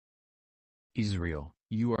Israel,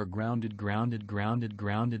 you are grounded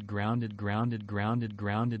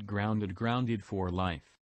for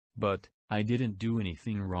life. But, I didn't do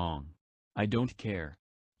anything wrong. I don't care.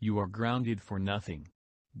 You are grounded for nothing.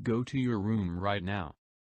 Go to your room right now.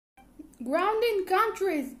 Grounding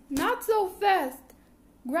countries, not so fast.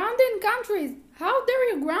 Grounding countries, how dare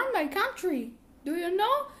you ground my country? Do you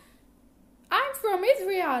know? I'm from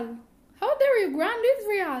Israel. How dare you ground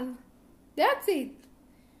Israel? That's it.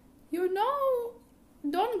 You know,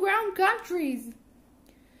 don't ground countries.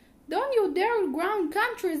 Don't you dare ground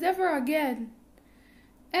countries ever again.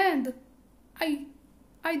 And I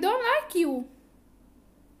don't like you.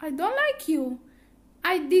 I don't like you.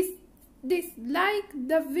 I dislike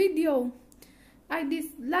the video. I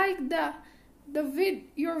dislike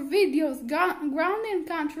your videos grounding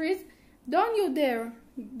countries. Don't you dare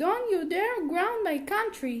ground my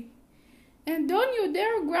country. And don't you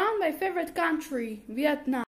dare ground my favorite country, Vietnam.